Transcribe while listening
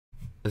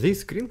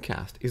This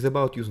screencast is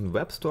about using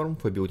WebStorm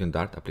for building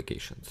Dart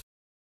applications.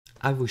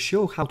 I will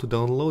show how to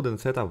download and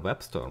set up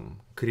WebStorm,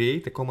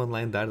 create a command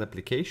line Dart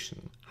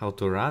application, how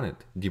to run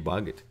it,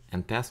 debug it,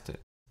 and test it.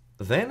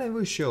 Then I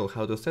will show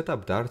how to set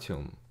up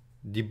Dartium,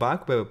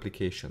 debug web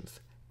applications,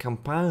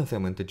 compile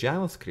them into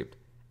JavaScript,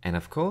 and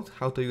of course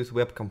how to use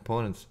web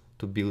components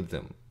to build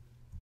them.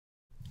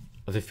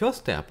 The first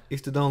step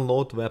is to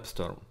download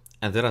WebStorm,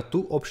 and there are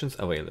two options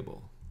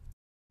available.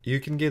 You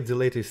can get the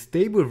latest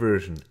stable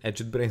version at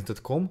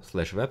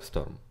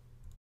jetbrains.com/webstorm,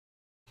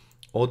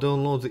 or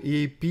download the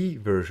EAP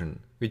version,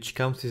 which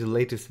comes with the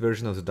latest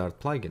version of the Dart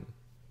plugin.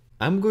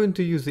 I'm going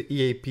to use the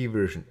EAP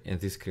version in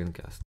this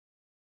screencast.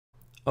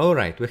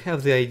 Alright, we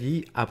have the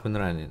IDE up and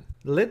running.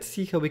 Let's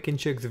see how we can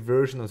check the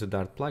version of the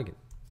Dart plugin.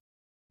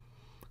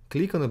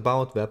 Click on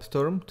About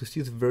WebStorm to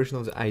see the version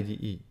of the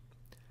IDE.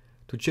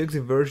 To check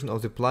the version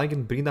of the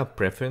plugin, bring up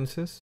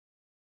Preferences,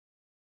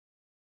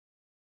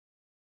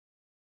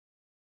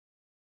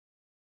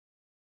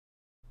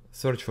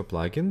 search for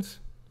plugins,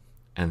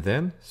 and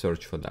then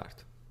search for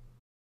Dart.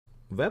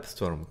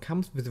 WebStorm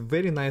comes with a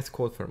very nice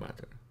code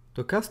formatter.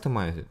 To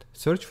customize it,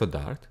 search for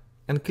Dart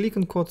and click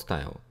on Code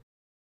Style.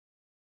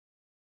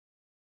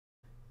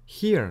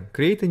 Here,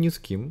 create a new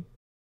scheme.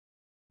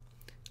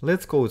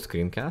 Let's call it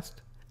Screencast,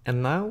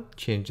 and now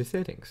change the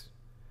settings.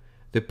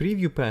 The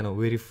preview panel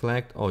will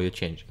reflect all your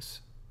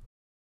changes.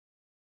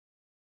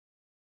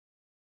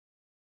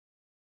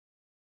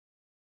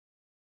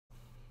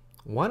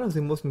 One of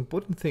the most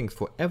important things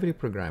for every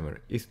programmer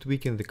is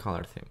tweaking the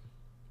color theme.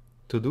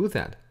 To do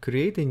that,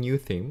 create a new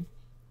theme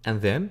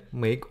and then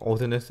make all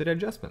the necessary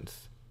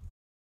adjustments.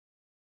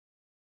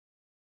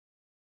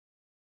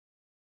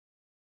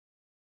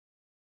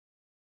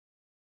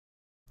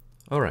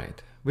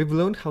 Alright, we've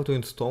learned how to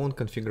install and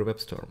configure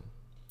WebStorm.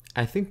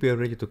 I think we are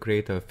ready to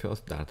create our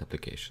first Dart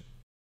application.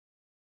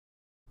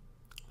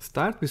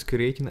 Start with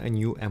creating a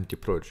new empty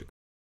project.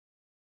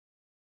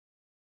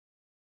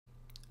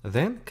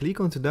 Then click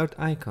on the Dart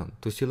icon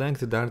to select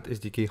the Dart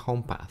SDK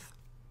home path.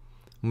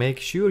 Make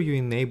sure you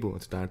enable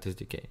the Dart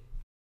SDK.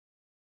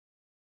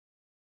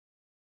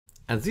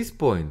 At this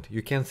point,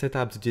 you can set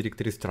up the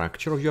directory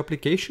structure of your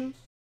application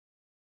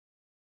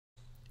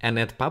and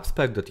add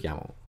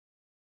pubspec.yaml.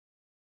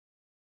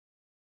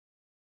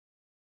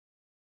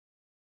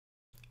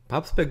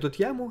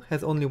 Pubspec.yaml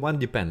has only one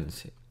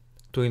dependency.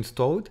 To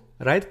install it,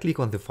 right-click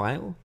on the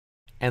file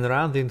and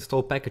run the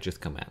install packages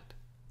command.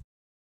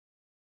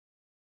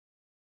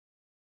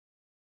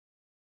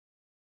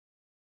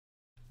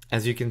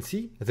 As you can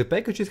see, the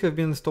packages have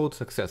been installed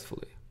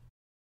successfully.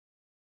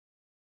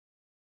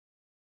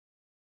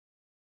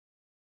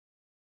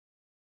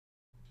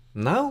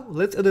 Now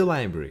let's add a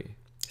library,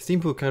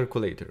 simple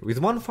calculator, with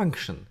one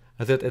function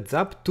that adds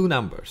up two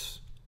numbers.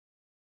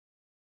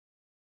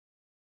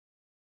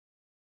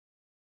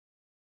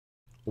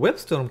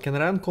 WebStorm can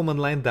run command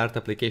line Dart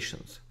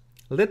applications.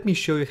 Let me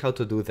show you how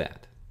to do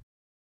that.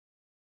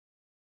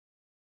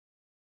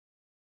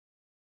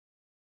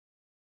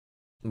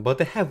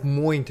 But I have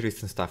more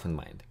interesting stuff in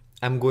mind.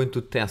 I'm going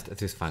to test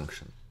this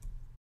function.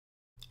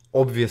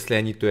 Obviously,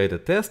 I need to add a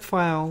test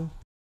file.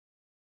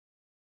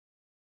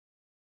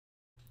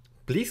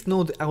 Please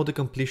note the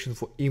auto-completion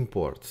for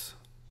imports.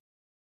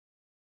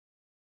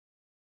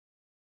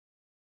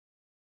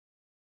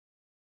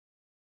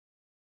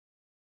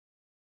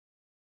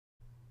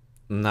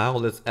 Now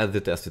let's add the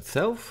test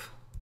itself.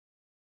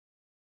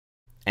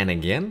 And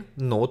again,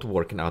 note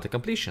working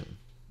auto-completion.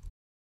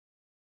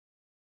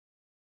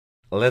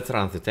 Let's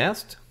run the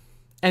test,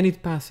 and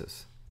it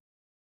passes.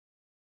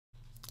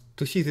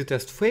 To see the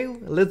test fail,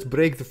 let's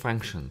break the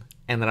function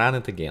and run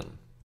it again.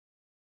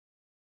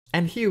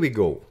 And here we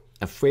go,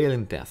 a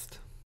failing test.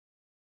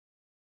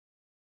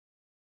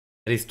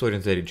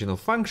 Restoring the original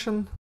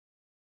function.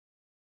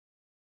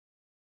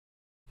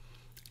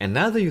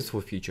 Another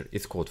useful feature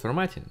is code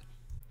formatting.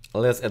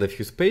 Let's add a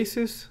few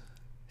spaces,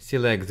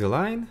 select the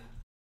line,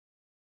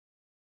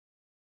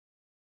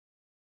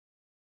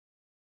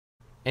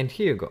 and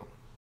here you go.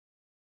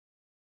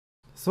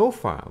 So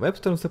far,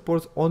 WebStorm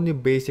supports only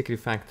basic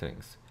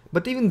refactorings,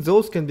 but even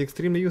those can be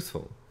extremely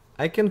useful.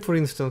 I can, for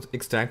instance,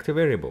 extract a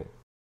variable.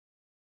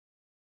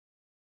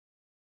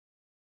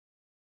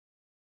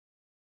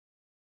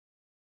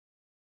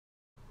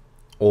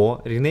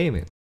 Or rename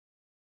it.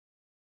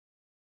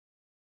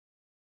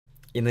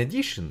 In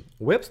addition,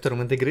 WebStorm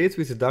integrates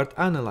with the Dart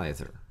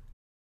Analyzer.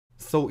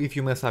 So if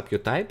you mess up your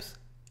types,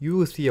 you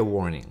will see a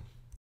warning.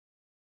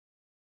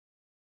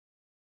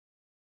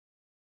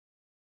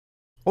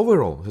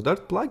 Overall, the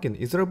Dart plugin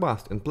is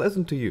robust and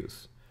pleasant to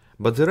use,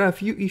 but there are a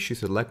few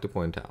issues I'd like to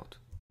point out.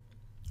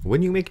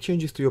 When you make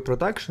changes to your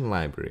production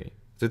library,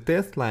 the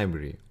test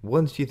library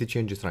won't see the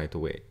changes right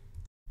away.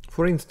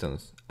 For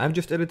instance, I've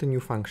just added a new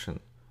function,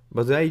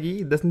 but the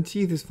IDE doesn't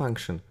see this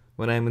function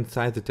when I'm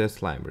inside the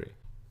test library.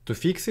 To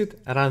fix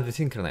it, run the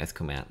synchronize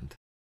command,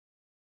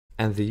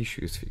 and the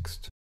issue is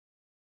fixed.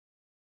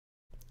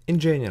 In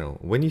general,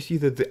 when you see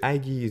that the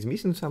IDE is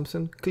missing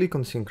something, click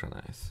on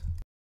synchronize.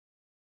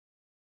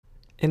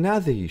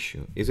 Another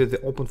issue is that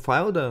the Open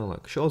File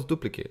dialog shows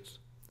duplicates.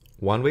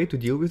 One way to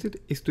deal with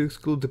it is to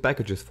exclude the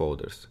packages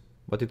folders,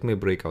 but it may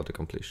break auto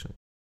completion.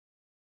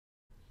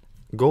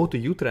 Go to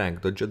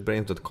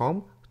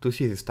utrack.jetbrains.com to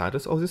see the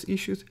status of these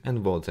issues and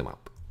vote them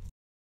up.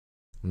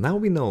 Now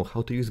we know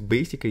how to use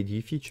basic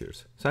IDE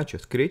features, such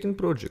as creating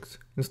projects,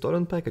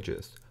 installing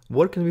packages,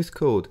 working with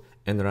code,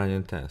 and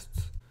running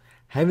tests.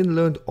 Having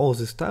learned all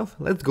this stuff,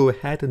 let's go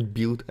ahead and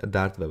build a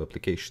Dart web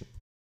application.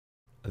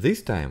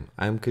 This time,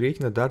 I am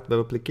creating a Dart web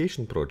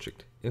application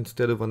project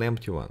instead of an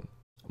empty one.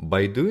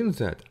 By doing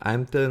that, I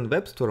am telling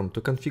WebStorm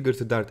to configure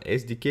the Dart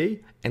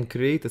SDK and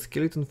create a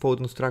skeleton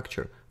folding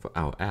structure for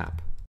our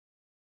app.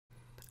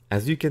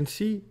 As you can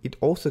see, it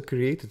also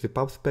created the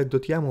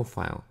pubspec.yaml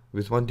file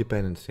with one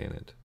dependency in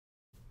it.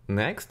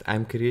 Next, I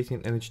am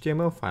creating an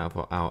HTML file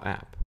for our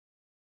app.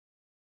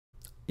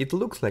 It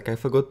looks like I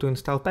forgot to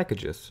install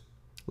packages.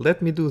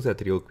 Let me do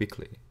that real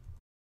quickly.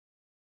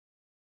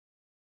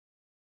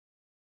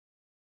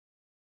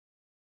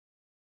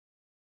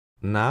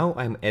 Now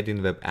I'm adding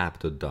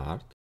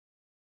webapp.dart.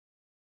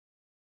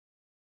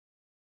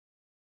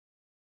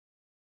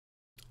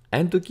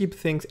 And to keep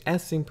things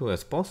as simple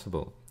as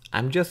possible,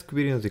 I'm just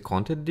querying the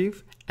content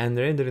div and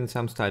rendering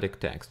some static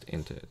text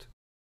into it.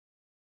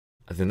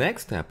 The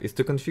next step is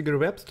to configure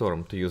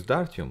WebStorm to use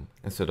Dartium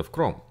instead of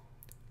Chrome.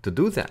 To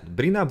do that,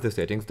 bring up the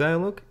settings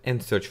dialog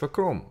and search for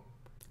Chrome.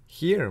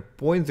 Here,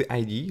 point the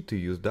IDE to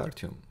use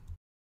Dartium.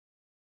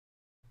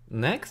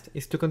 Next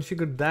is to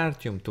configure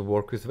Dartium to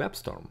work with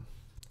WebStorm.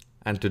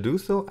 And to do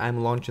so,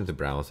 I'm launching the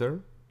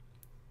browser,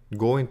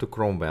 going to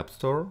Chrome Web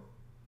Store.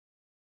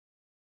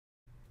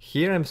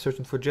 Here I'm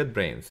searching for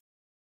JetBrains,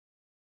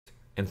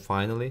 and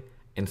finally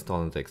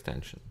installing the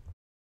extension.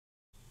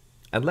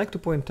 I'd like to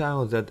point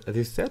out that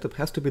this setup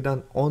has to be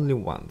done only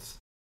once.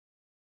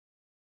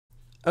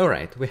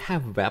 Alright, we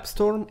have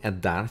WebStorm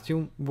and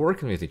Dartium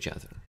working with each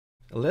other.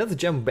 Let's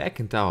jump back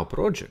into our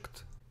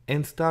project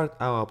and start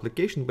our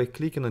application by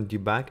clicking on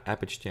Debug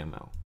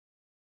app.html.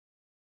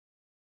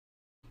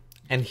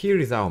 And here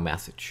is our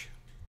message.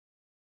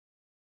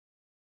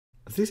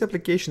 This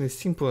application is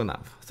simple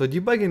enough, so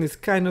debugging is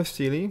kind of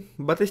silly,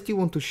 but I still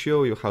want to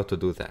show you how to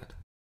do that.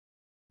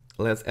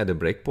 Let's add a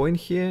breakpoint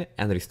here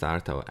and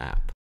restart our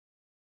app.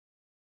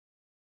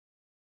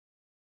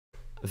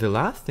 The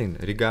last thing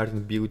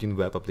regarding building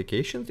web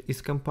applications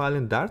is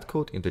compiling Dart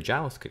code into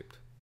JavaScript.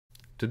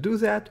 To do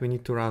that, we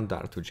need to run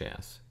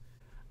Dart2.js.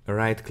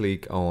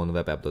 Right-click on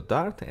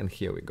webapp.dart and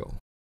here we go.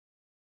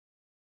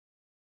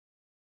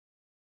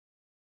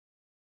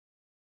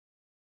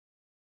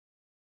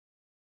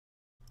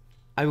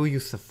 I will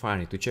use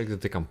Safari to check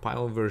that the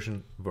compile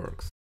version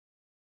works.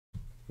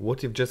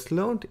 What we've just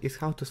learned is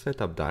how to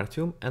set up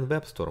Dartium and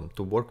WebStorm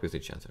to work with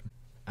each other.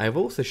 I've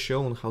also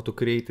shown how to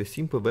create a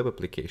simple web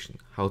application,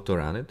 how to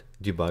run it,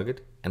 debug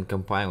it, and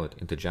compile it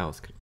into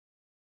JavaScript.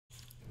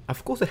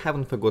 Of course, I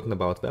haven't forgotten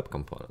about web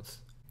components.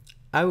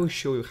 I will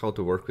show you how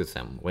to work with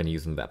them when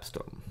using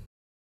WebStorm.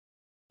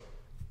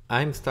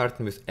 I'm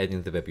starting with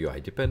adding the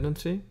WebUI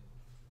dependency,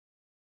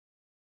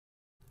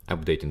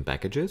 updating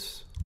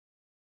packages.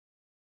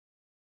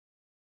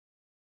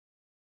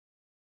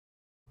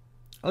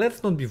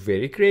 Let's not be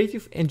very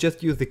creative and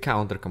just use the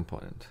counter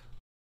component.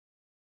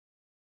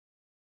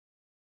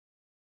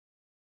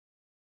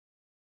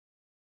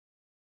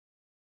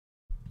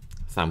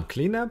 Some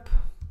cleanup.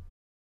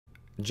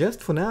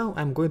 Just for now,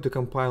 I'm going to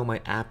compile my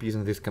app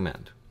using this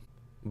command,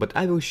 but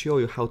I will show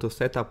you how to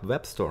set up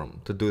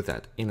WebStorm to do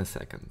that in a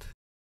second.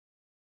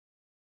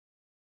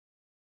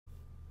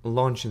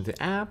 Launching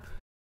the app.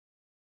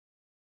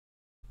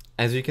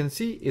 As you can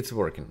see, it's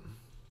working.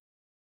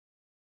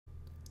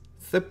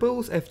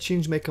 Suppose I've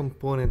changed my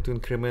component to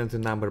increment the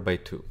number by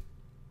 2.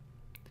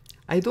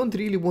 I don't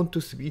really want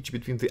to switch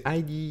between the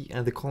IDE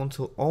and the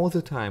console all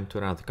the time to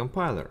run the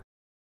compiler.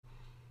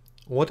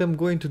 What I'm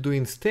going to do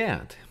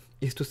instead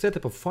is to set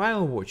up a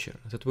file watcher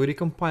that will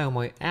recompile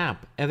my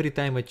app every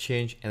time I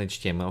change an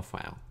HTML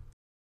file.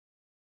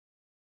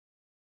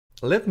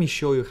 Let me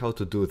show you how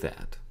to do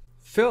that.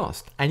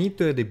 First, I need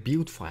to add a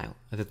build file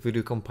that will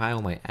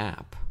recompile my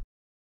app.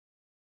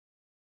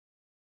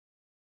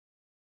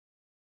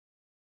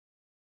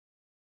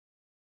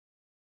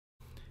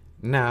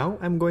 Now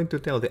I'm going to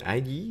tell the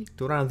IDE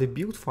to run the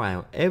build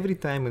file every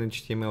time an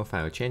HTML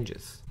file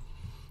changes.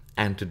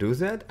 And to do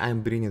that,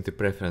 I'm bringing the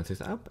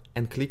preferences up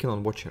and clicking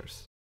on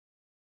watchers.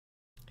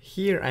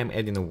 Here I'm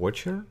adding a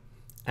watcher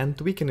and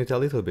tweaking it a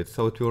little bit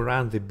so it will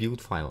run the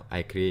build file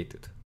I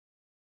created.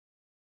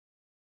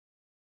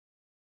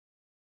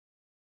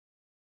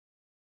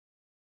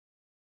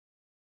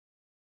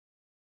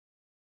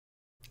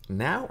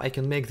 Now I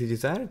can make the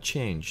desired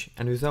change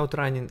and without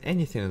running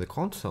anything in the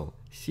console,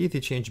 see the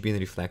change being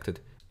reflected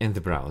in the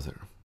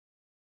browser.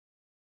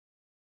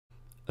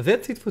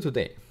 That's it for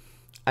today.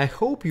 I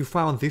hope you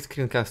found this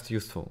screencast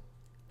useful.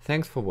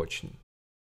 Thanks for watching.